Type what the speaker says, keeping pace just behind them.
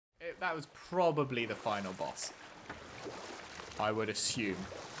That was probably the final boss, I would assume.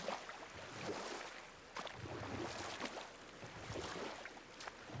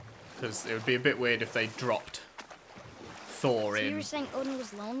 Because it would be a bit weird if they dropped Thor So in you were saying Odin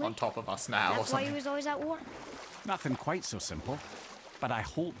was lonely? on top of us now or That's why something. he was always at war? Nothing quite so simple. But I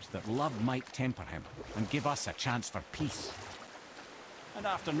hoped that love might temper him and give us a chance for peace. And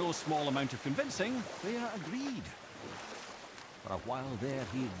after no small amount of convincing, they agreed. For a while there,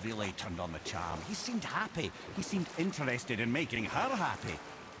 he really turned on the charm. He seemed happy. He seemed interested in making her happy.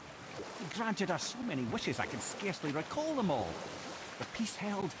 He granted her so many wishes I can scarcely recall them all. The peace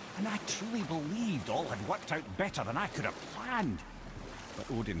held, and I truly believed all had worked out better than I could have planned.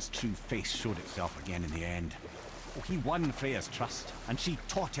 But Odin's true face showed itself again in the end. Oh, he won Freya's trust, and she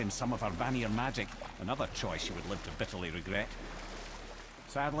taught him some of her Vanir magic, another choice she would live to bitterly regret.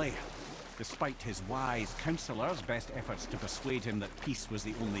 Sadly, despite his wise counselors' best efforts to persuade him that peace was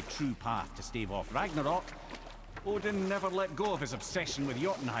the only true path to stave off Ragnarok, Odin never let go of his obsession with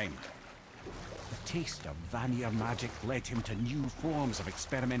Jotunheim. The taste of Vanir magic led him to new forms of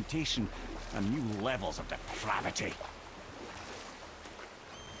experimentation and new levels of depravity.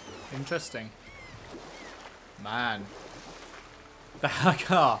 Interesting. Man.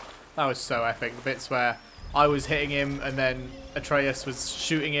 That was so epic. The bits where I was hitting him and then Atreus was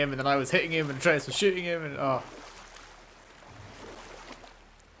shooting him and then I was hitting him and Atreus was shooting him and oh.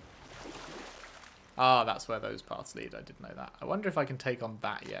 Ah, that's where those paths lead. I didn't know that. I wonder if I can take on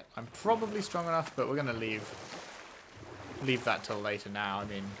that yet. I'm probably strong enough, but we're gonna leave that till later now. I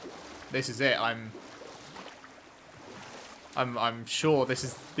mean, this is it. I'm sure this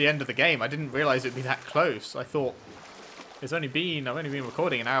is the end of the game. I didn't realize it'd be that close. I thought I've only been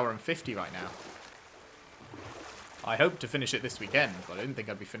recording an hour and 50 right now. I hoped to finish it this weekend, but I didn't think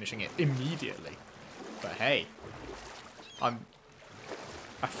I'd be finishing it immediately. But hey, I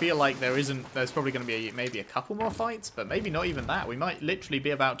feel like there's probably going to be maybe a couple more fights, but maybe not even that. We might literally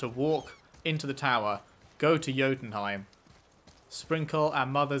be about to walk into the tower, go to Jotunheim, sprinkle our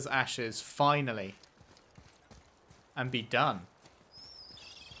mother's ashes finally, and be done.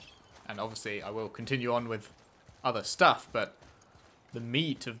 And obviously I will continue on with other stuff, but the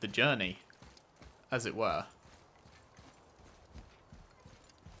meat of the journey, as it were,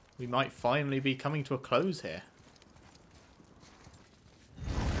 we might finally be coming to a close here.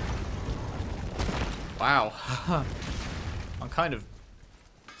 Wow. I'm kind of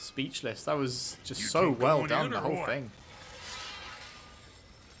speechless. That was just so well done, the whole thing.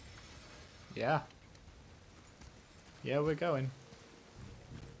 Yeah. Yeah, we're going.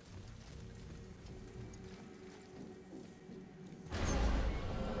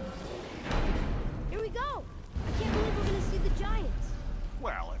 Here we go! I can't believe we're gonna see the giants.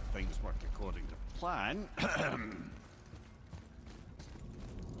 Well, if things work according to plan...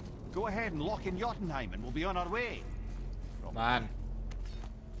 Go ahead and lock in Jotunheim and we'll be on our way. Man.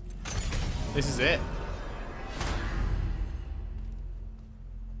 This is it.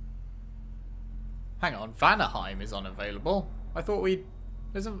 Hang on, Vanaheim is unavailable. I thought we...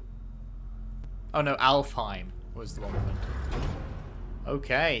 Isn't... Oh no, Alfheim was the one we went to.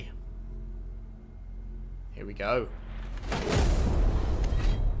 Okay. Here we go.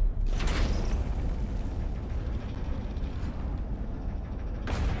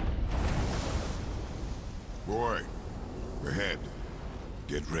 Boy, ahead.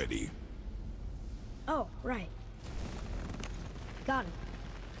 Get ready. Oh, right. Got him.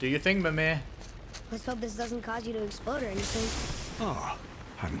 Do your thing, Mimir. Let's hope this doesn't cause you to explode or anything. Oh,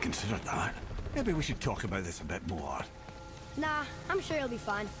 hadn't considered that. Maybe we should talk about this a bit more. Nah, I'm sure you'll be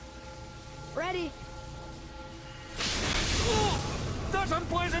fine. Ready? Oh, that's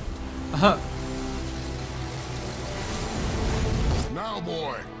unpleasant! Now,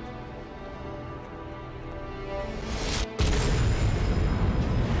 boy.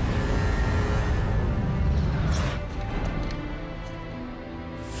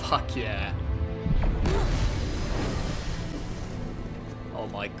 Fuck yeah. Oh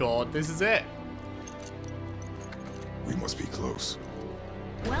my god, this is it. We must be close.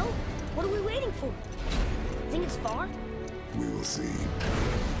 Well, what are we waiting for? Think it's far? We will see.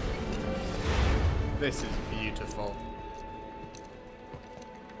 This is beautiful.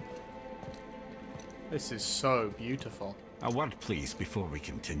 This is so beautiful. A word, please, before we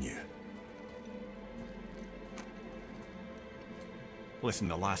continue. Listen,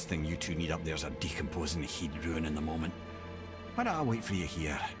 the last thing you two need up there is a decomposing heat ruining the moment. Why don't I wait for you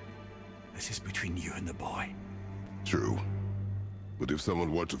here? This is between you and the boy. True. But if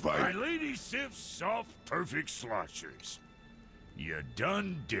someone were to My fight... lady sips soft, perfect sloshers. You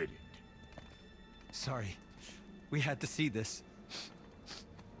done did it. Sorry. We had to see this.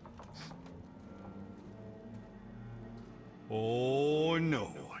 Oh,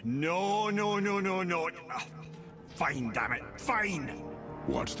 no. No, no, no, no, no. Ah, fine, damn it. Fine.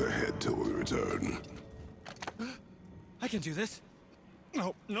 Watch the head till we return. I can do this.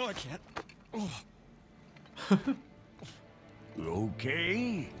 No, no, I can't. Oh.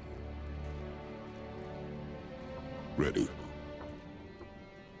 Okay. Ready.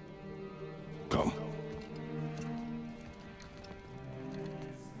 Come.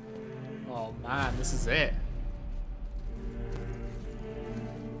 Oh man, this is it.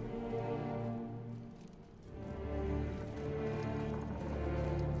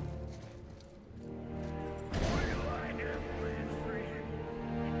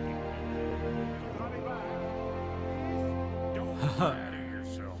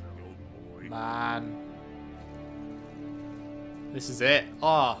 Man. This is it.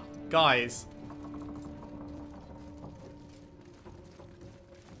 Oh, guys.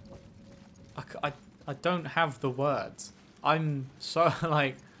 I don't have the words. I'm so,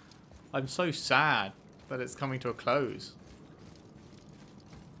 like, I'm so sad that it's coming to a close.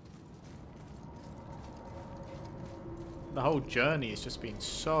 The whole journey has just been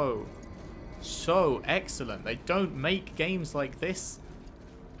so excellent. They don't make games like this.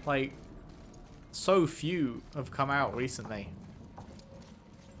 Like, so few have come out recently.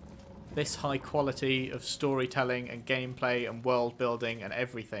 This high quality of storytelling and gameplay and world building and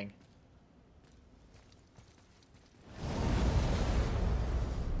everything.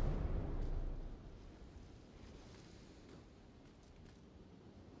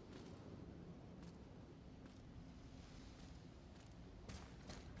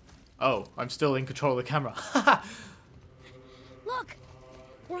 Oh, I'm still in control of the camera. Look!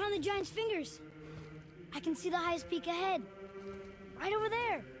 We're on the giant's fingers. I can see the highest peak ahead. Right over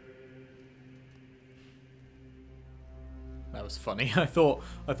there. That was funny. I thought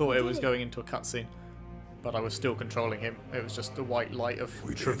it was going into a cutscene, but I was still controlling him. It was just the white light of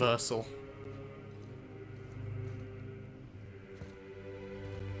traversal.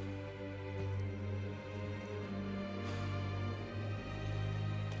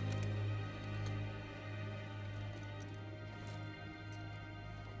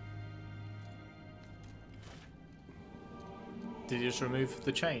 Did you just remove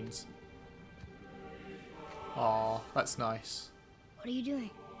the chains? Aw, that's nice. What are you doing?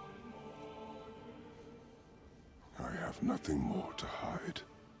 I have nothing more to hide.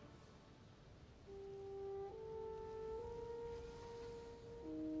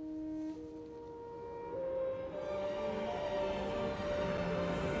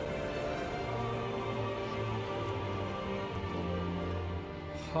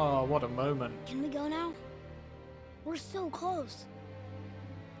 Oh, what a moment. Can we go now? We're so close.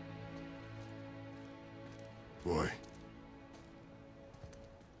 Boy.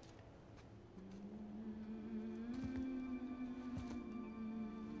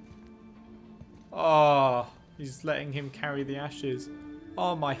 Oh, he's letting him carry the ashes.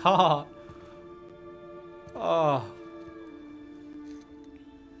 Oh, my heart. Oh.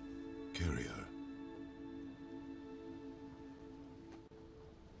 Carry her.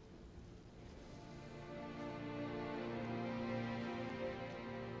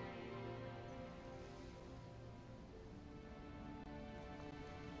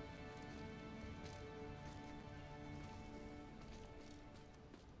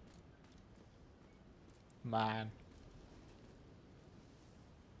 Man.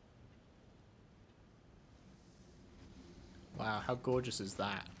 Wow, how gorgeous is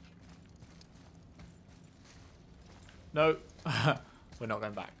that? No, we're not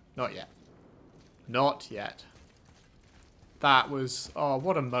going back. Not yet. Not yet. That was, oh,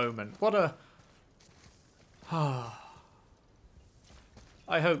 what a moment. What a... I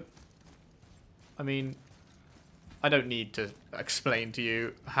hope... I mean, I don't need to explain to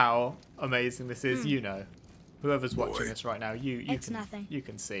you how amazing this is. You know. Whoever's watching this right now, you can nothing. You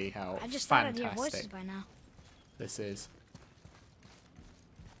can see how I just thought I'd hear fantastic voices by now. this is.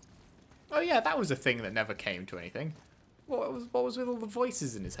 Oh yeah, that was a thing that never came to anything. What was with all the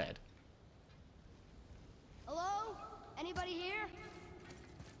voices in his head? Hello? Anybody here?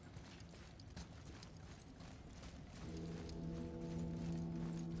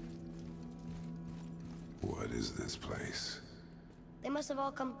 What is this place? They must have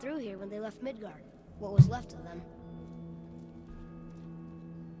all come through here when they left Midgard. What was left of them.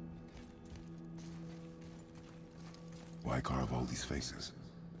 Why carve all these faces?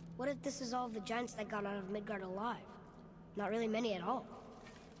 What if this is all the giants that got out of Midgard alive? Not really many at all.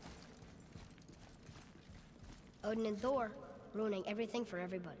 Odin and Thor, ruining everything for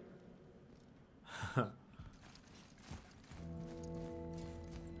everybody.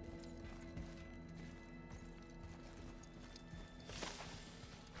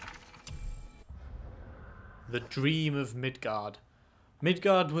 The dream of Midgard.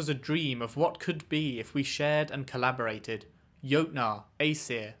 Midgard was a dream of what could be if we shared and collaborated. Jotnar,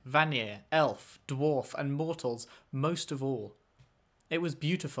 Aesir, Vanir, Elf, Dwarf, and mortals most of all. It was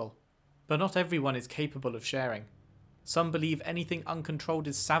beautiful, but not everyone is capable of sharing. Some believe anything uncontrolled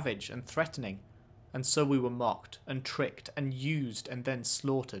is savage and threatening, and so we were mocked and tricked and used and then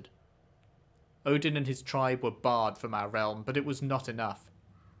slaughtered. Odin and his tribe were barred from our realm, but it was not enough.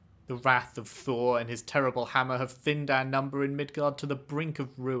 The wrath of Thor and his terrible hammer have thinned our number in Midgard to the brink of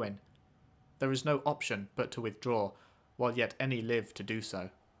ruin. There is no option but to withdraw, while yet any live to do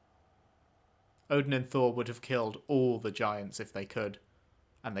so. Odin and Thor would have killed all the giants if they could,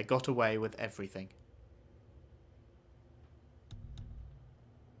 and they got away with everything.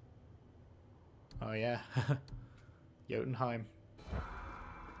 Oh yeah, Jotunheim.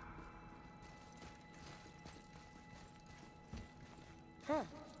 Huh.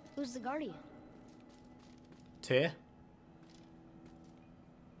 Who's the Guardian? Tyr?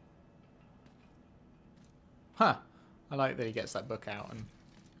 Huh. I like that he gets that book out and...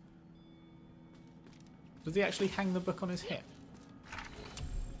 Does he actually hang the book on his hip?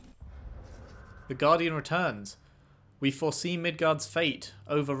 The Guardian returns. We foresee Midgard's fate,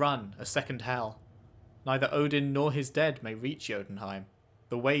 overrun, a second hell. Neither Odin nor his dead may reach Jotunheim.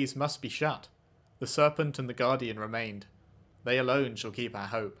 The ways must be shut. The serpent and the Guardian remained. They alone shall keep our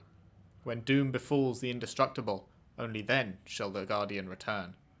hope. When doom befalls the indestructible, only then shall the Guardian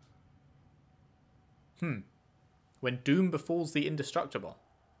return. When doom befalls the indestructible.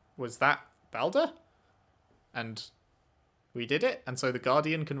 Was that Balder? And we did it, and so the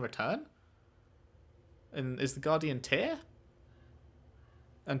Guardian can return? And is the Guardian Tyr?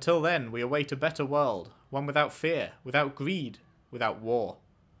 Until then, we await a better world, one without fear, without greed, without war.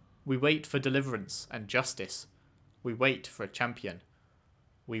 We wait for deliverance and justice. We wait for a champion.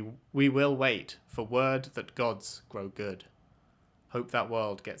 We will wait for word that gods grow good. Hope that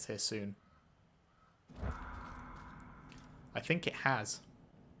world gets here soon. I think it has.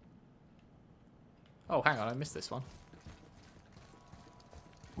 Oh, hang on, I missed this one.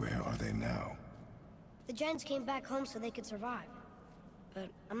 Where are they now? The giants came back home so they could survive. But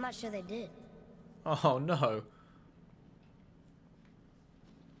I'm not sure they did. Oh no.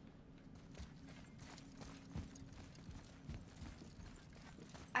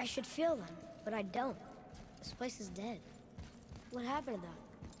 I should feel them, but I don't. This place is dead. What happened to them?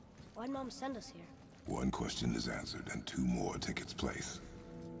 Why'd Mom send us here? One question is answered and two more take its place.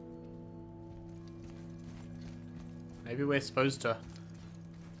 Maybe we're supposed to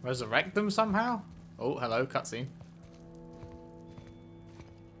resurrect them somehow? Oh, hello, cutscene.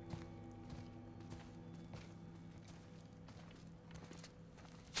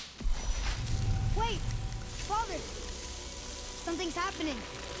 Wait! Father! Something's happening!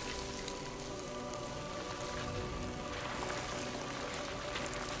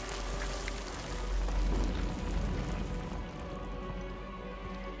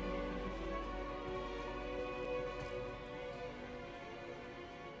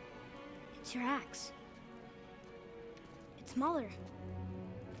 It's your axe. It's smaller.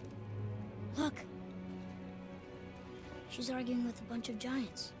 Look! She's arguing with a bunch of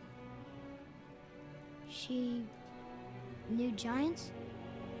giants. She knew giants?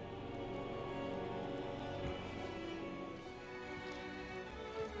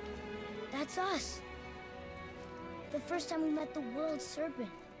 That's us. The first time we met the world serpent.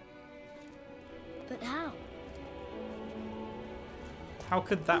 But how? How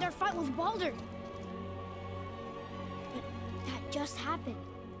could And that... our fight with Baldur. But that just happened.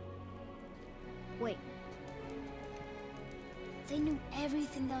 Wait. They knew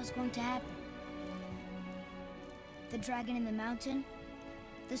everything that was going to happen. The dragon in the mountain,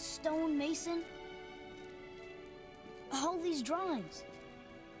 the stone mason, all these drawings.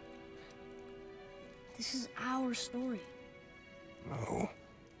 This is our story. No.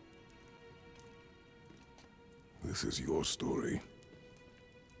 This is your story.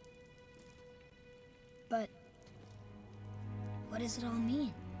 But what does it all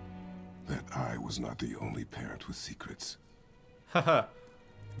mean? That I was not the only parent with secrets. Haha.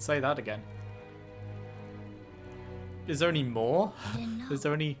 Say that again. Is there any more? I didn't know. Is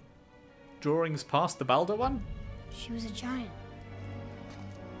there any drawings past the Balder one? She was a giant.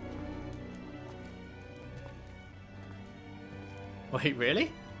 Wait,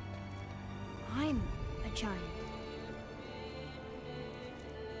 really? I'm a giant.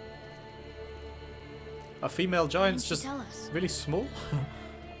 Are female giants Why didn't just you tell us? really small?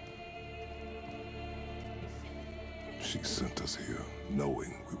 She sent us here,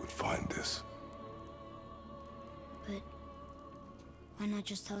 knowing we would find this. But why not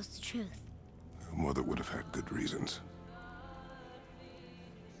just tell us the truth? Your mother would have had good reasons.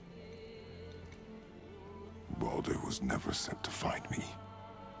 Baldur was never sent to find me.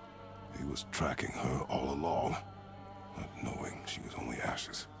 He was tracking her all along, not knowing she was only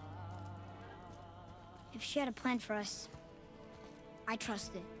ashes. If she had a plan for us, I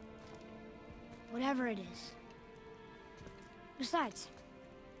trust it. Whatever it is. Besides,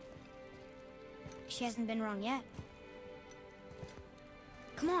 she hasn't been wrong yet.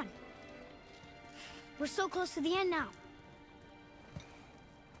 Come on. We're so close to the end now.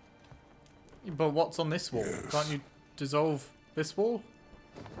 But what's on this wall? Yes. Can't you dissolve this wall?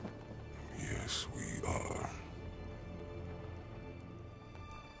 Yes, we are.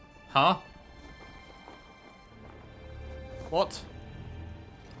 Huh? What?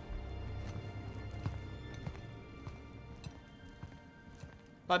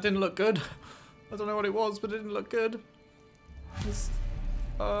 That didn't look good. I don't know what it was, but it didn't look good. There's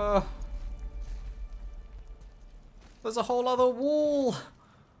a whole other wall.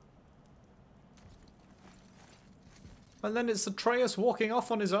 And then it's Atreus walking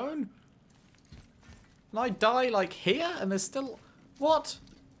off on his own. And I die like here, and there's still... What?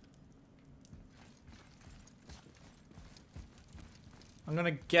 I'm going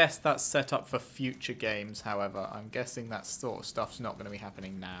to guess that's set up for future games, however. I'm guessing that sort of stuff's not going to be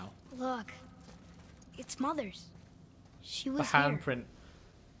happening now. Look. It's Mother's. She The was here. handprint.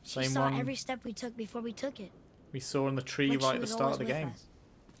 She Same saw one every step we took before we took it. we saw in the tree Like she right at the was start of the always with game. us,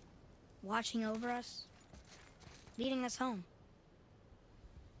 watching over us. Leading us home.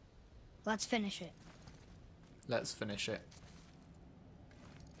 Let's finish it. Let's finish it.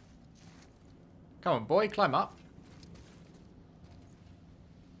 Come on, boy, climb up.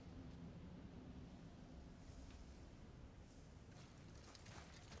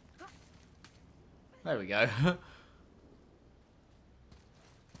 There we go.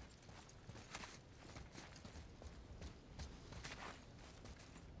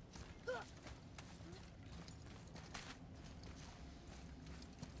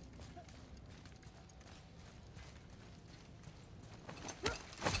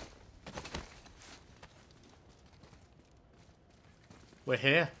 We're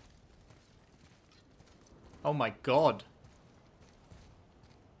here. Oh my god.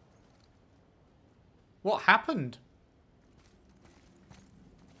 What happened?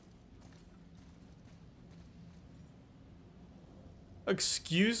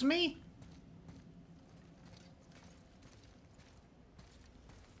 Excuse me?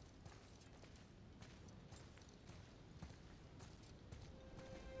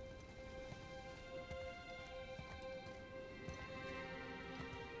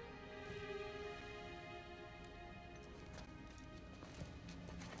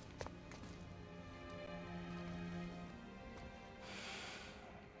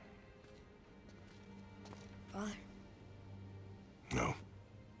 Father. No.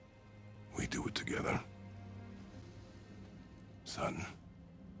 We do it together. Son.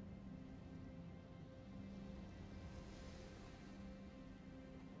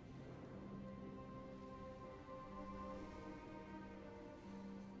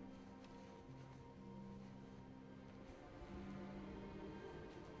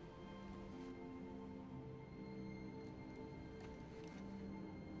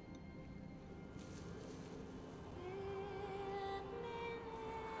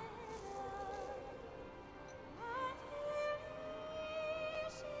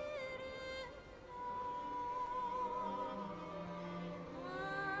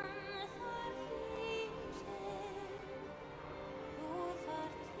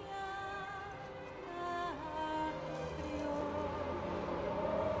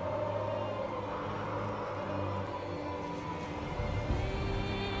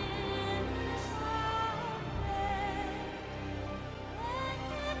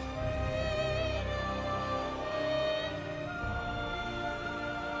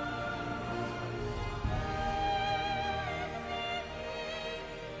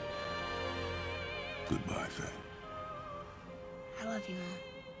 Goodbye, Faye. I love you, Mom.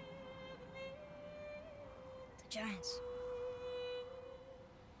 The giants.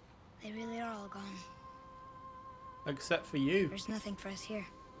 They really are all gone. Except for you. There's nothing for us here.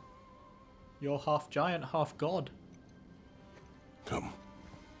 You're half giant, half god. Come.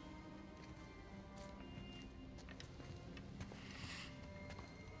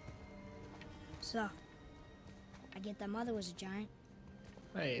 So, I get that Mother was a giant,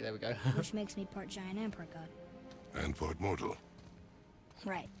 Hey, there we go. which makes me part giant and part god. And part mortal.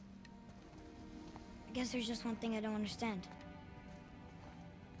 Right. I guess there's just one thing I don't understand.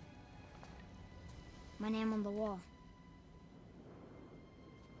 My name on the wall.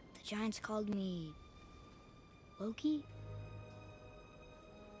 The giants called me... Loki?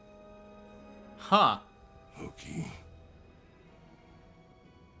 Huh. Loki.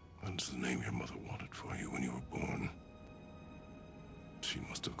 That's the name your mother wanted for you when you were born. She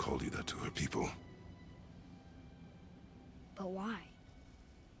must have called you that to her people. But why?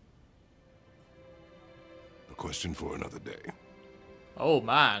 A question for another day. Oh,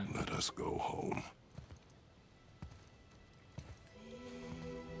 man. Let us go home.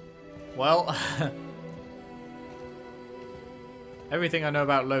 Well, everything I know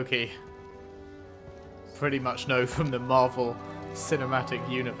about Loki, pretty much know from the Marvel Cinematic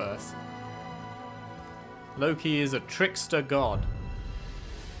Universe. Loki is a trickster god.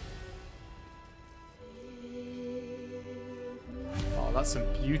 Oh, that's some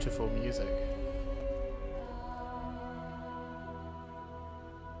beautiful music.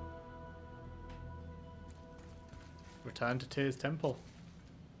 Return to Tyr's temple.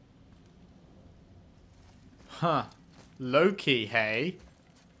 Huh. Loki, hey?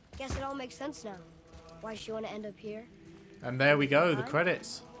 Guess it all makes sense now. Why she want to end up here? And there we go, the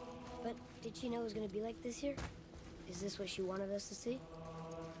credits. But did she know it was going to be like this here? Is this what she wanted us to see?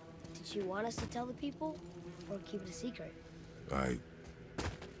 Did she want us to tell the people? Or keep it a secret? I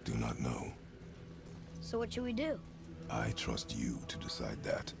do not know. So what should we do? I trust you to decide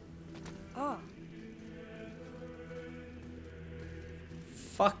that. Oh.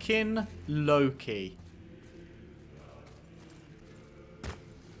 Fucking Loki.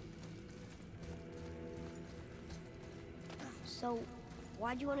 So,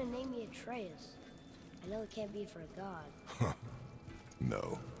 why'd you want to name me Atreus? I know it can't be for a god.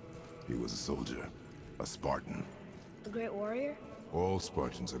 No. He was a soldier. A Spartan. A great warrior? All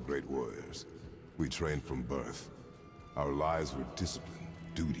Spartans are great warriors. We trained from birth. Our lives were discipline,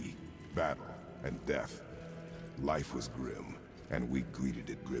 duty, battle, and death. Life was grim, and we greeted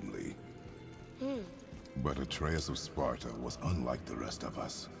it grimly. But Atreus of Sparta was unlike the rest of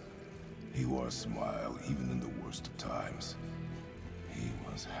us. He wore a smile even in the worst of times. He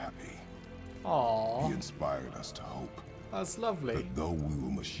was happy. Aww. He inspired us to hope. That's lovely. That though we were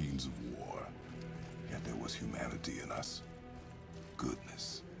machines of war, yet there was humanity in us.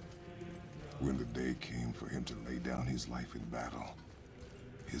 Goodness. When the day came for him to lay down his life in battle,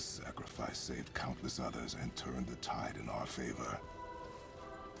 his sacrifice saved countless others and turned the tide in our favor.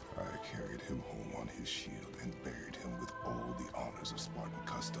 I carried him home on his shield and buried him with all the honors of Spartan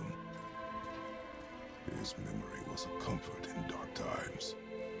custom. His memory was a comfort in dark times.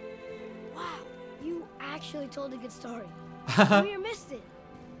 Wow, you actually told a good story. We missed it.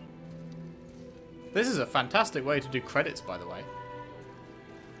 This is a fantastic way to do credits, by the way.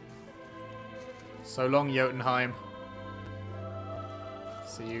 So long, Jotunheim.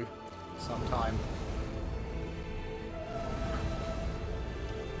 See you sometime.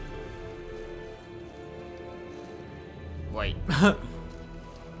 Wait.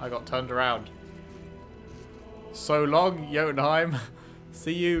 I got turned around. So long, Jotunheim.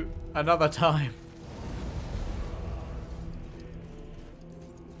 See you another time.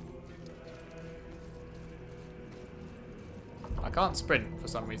 I can't sprint for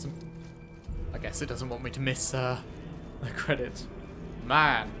some reason. I guess it doesn't want me to miss the credits.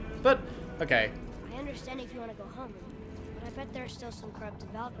 Man. But, okay. I understand if you want to go home, but I bet there are still some corrupted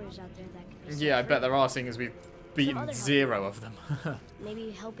Valkyries out there that could be Yeah, I set bet free. there are, seeing as we've beaten other 0 of them.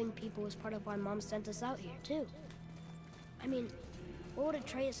 Maybe helping people was part of why Mom sent us out here, too. I mean, what would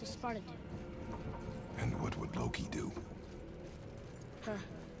Atreus of Sparta do? And what would Loki do? Huh.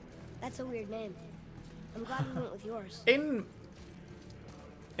 That's a weird name. I'm glad we went with yours. In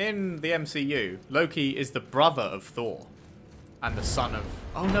the MCU, Loki is the brother of Thor. And the son of...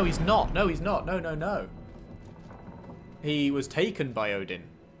 Oh, no, he's not. No, he's not. No, no, no. He was taken by Odin,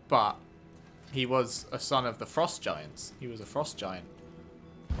 but he was a son of the Frost Giants. He was a Frost Giant.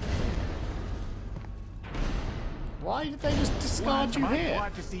 Why did they just discard you I'm here?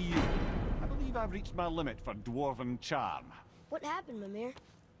 glad to see you. I believe I've reached my limit for dwarven charm. What happened, Mimir?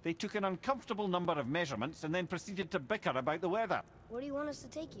 They took an uncomfortable number of measurements and then proceeded to bicker about the weather. Where do you want us to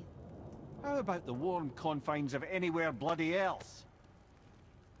take you? How about the warm confines of anywhere bloody else?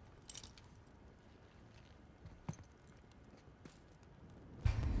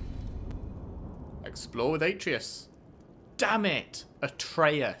 Explore with Atreus. Damn it!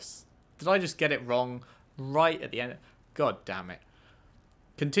 Atreus. Did I just get it wrong right at the end? God damn it.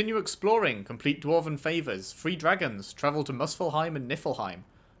 Continue exploring. Complete dwarven favors. Free dragons. Travel to Muspelheim and Niflheim.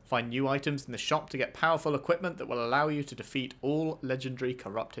 Find new items in the shop to get powerful equipment that will allow you to defeat all legendary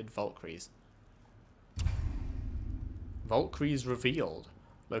corrupted Valkyries. Valkyries revealed.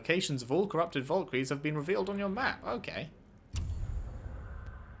 Locations of all corrupted Valkyries have been revealed on your map. Okay.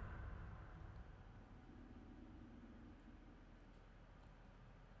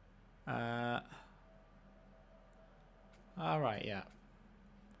 Alright, yeah.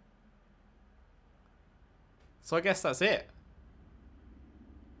 So I guess that's it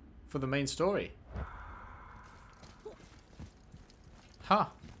for the main story. Huh.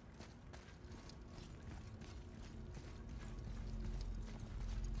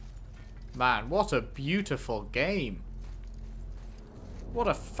 Man, what a beautiful game. What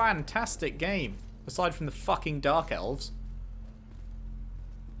a fantastic game. Aside from the fucking Dark Elves.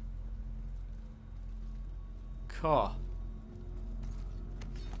 God.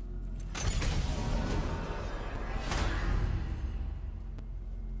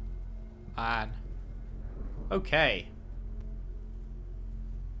 Man. Okay.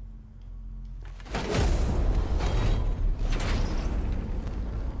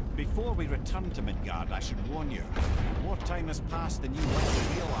 Before we return to Midgard, I should warn you. More time has passed than you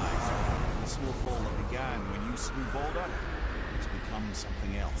likely realize. The snowfall that began when you slew Baldur, it's become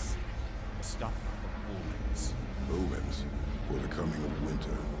something else. The stuff of omens. Omens for the coming of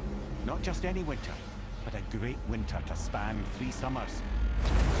winter. Not just any winter, but a great winter to span 3 summers.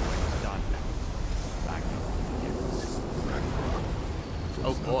 When it's done, Ragnarok begins. Ragnarok.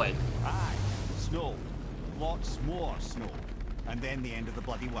 Oh boy. Aye, snow. Lots more snow. And then the end of the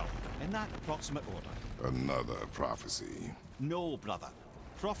bloody world. In that approximate order. Another prophecy. No, brother.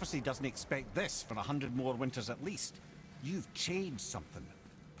 Prophecy doesn't expect this for 100 more winters at least. You've changed something.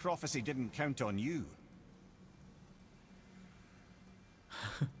 Prophecy didn't count on you.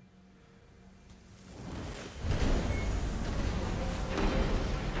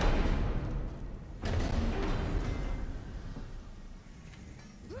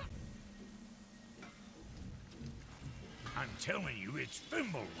 I'm telling you, it's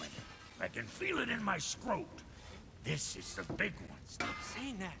Fimbulwinter. I can feel it in my scrot. This is the big one. Stop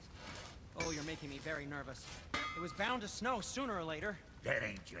saying that. Oh, you're making me very nervous. It was bound to snow sooner or later. That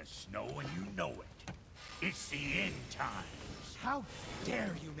ain't just snow, and you know it. It's the end times. How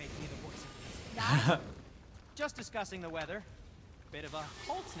dare you make me the voice of reason? Just discussing the weather. Bit of a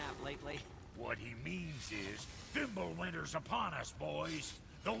cold snap lately. What he means is, Fimbulwinter's upon us, boys.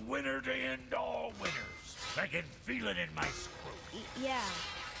 The winter to end all winters. I can feel it in my scrot. Yeah,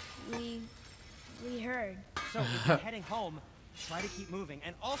 we heard. So if you're heading home, try to keep moving,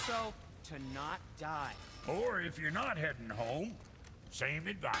 and also to not die. Or if you're not heading home, same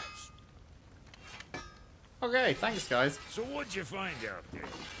advice. Okay, thanks guys. So what'd you find out there?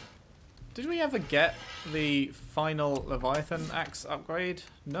 Did we ever get the final Leviathan axe upgrade?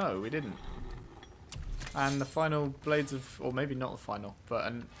 No, we didn't. And the final blades of, or maybe not the final,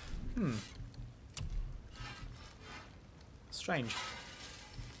 but strange.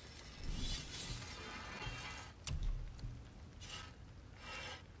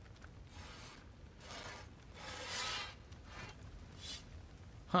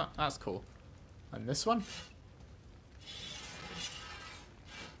 Huh, that's cool. And this one?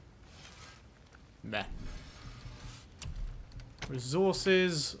 Meh.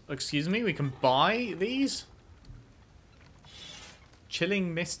 Resources. Excuse me, we can buy these?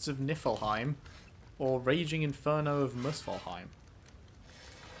 Chilling Mists of Niflheim or Raging Inferno of Muspelheim.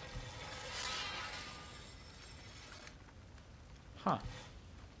 Huh.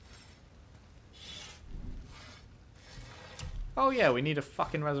 Oh yeah, we need a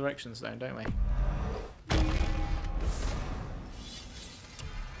fucking resurrection stone, don't we?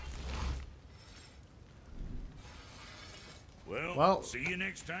 Well, see you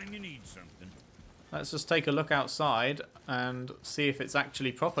next time you need something. Let's just take a look outside and see if it's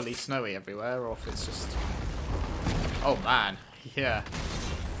actually properly snowy everywhere or if it's just... Oh man, yeah.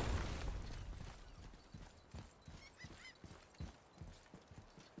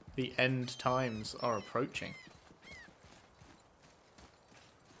 The end times are approaching.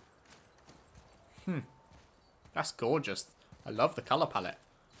 That's gorgeous. I love the color palette.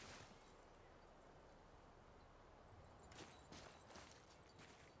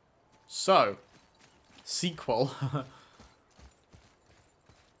 So, sequel.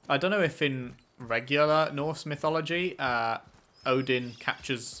 I don't know if in regular Norse mythology, Odin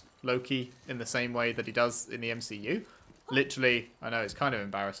captures Loki in the same way that he does in the MCU. Literally, I know it's kind of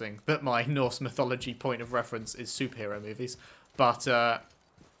embarrassing that my Norse mythology point of reference is superhero movies. But,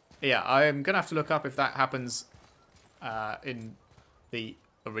 yeah, I'm going to have to look up if that happens in the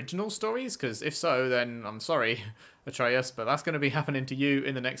original stories. Because if so, then I'm sorry, Atreus, but that's going to be happening to you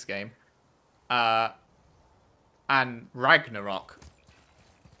in the next game. And Ragnarok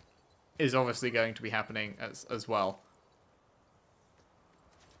is obviously going to be happening as well.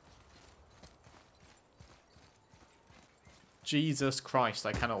 Jesus Christ,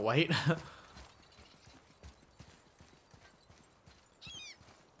 I cannot wait.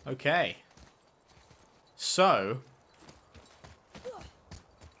 Okay. So,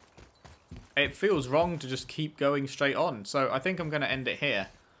 it feels wrong to just keep going straight on. So I think I'm going to end it here.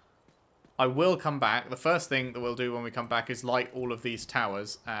 I will come back. The first thing that we'll do when we come back is light all of these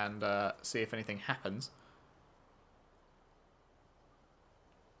towers and see if anything happens.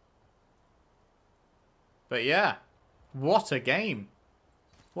 But yeah, what a game.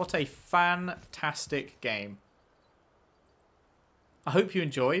 What a fantastic game. I hope you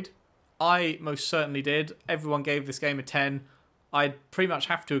enjoyed. I most certainly did. Everyone gave this game a 10. I'd pretty much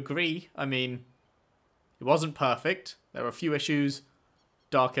have to agree. I mean, it wasn't perfect. There were a few issues,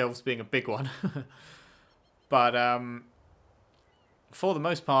 Dark Elves being a big one. But for the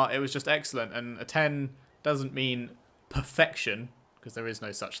most part, it was just excellent. And a 10 doesn't mean perfection, because there is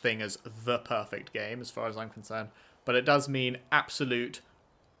no such thing as the perfect game as far as I'm concerned. But it does mean absolute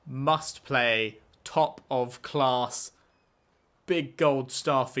must-play, top-of-class, big gold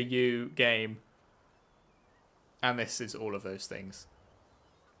star for you game. And this is all of those things.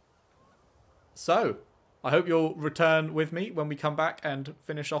 So, I hope you'll return with me when we come back and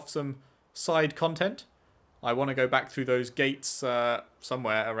finish off some side content. I want to go back through those gates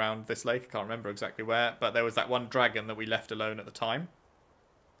somewhere around this lake. I can't remember exactly where, but there was that one dragon that we left alone at the time.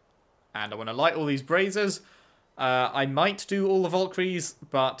 And I want to light all these braziers. I might do all the Valkyries,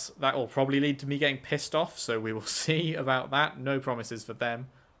 but that will probably lead to me getting pissed off, so we will see about that. No promises for them.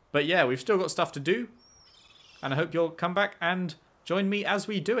 But yeah, we've still got stuff to do, and I hope you'll come back and join me as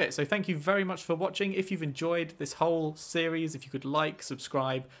we do it. So thank you very much for watching. If you've enjoyed this whole series, if you could like,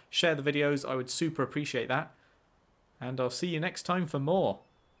 subscribe, share the videos, I would super appreciate that. And I'll see you next time for more.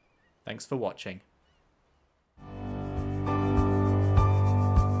 Thanks for watching.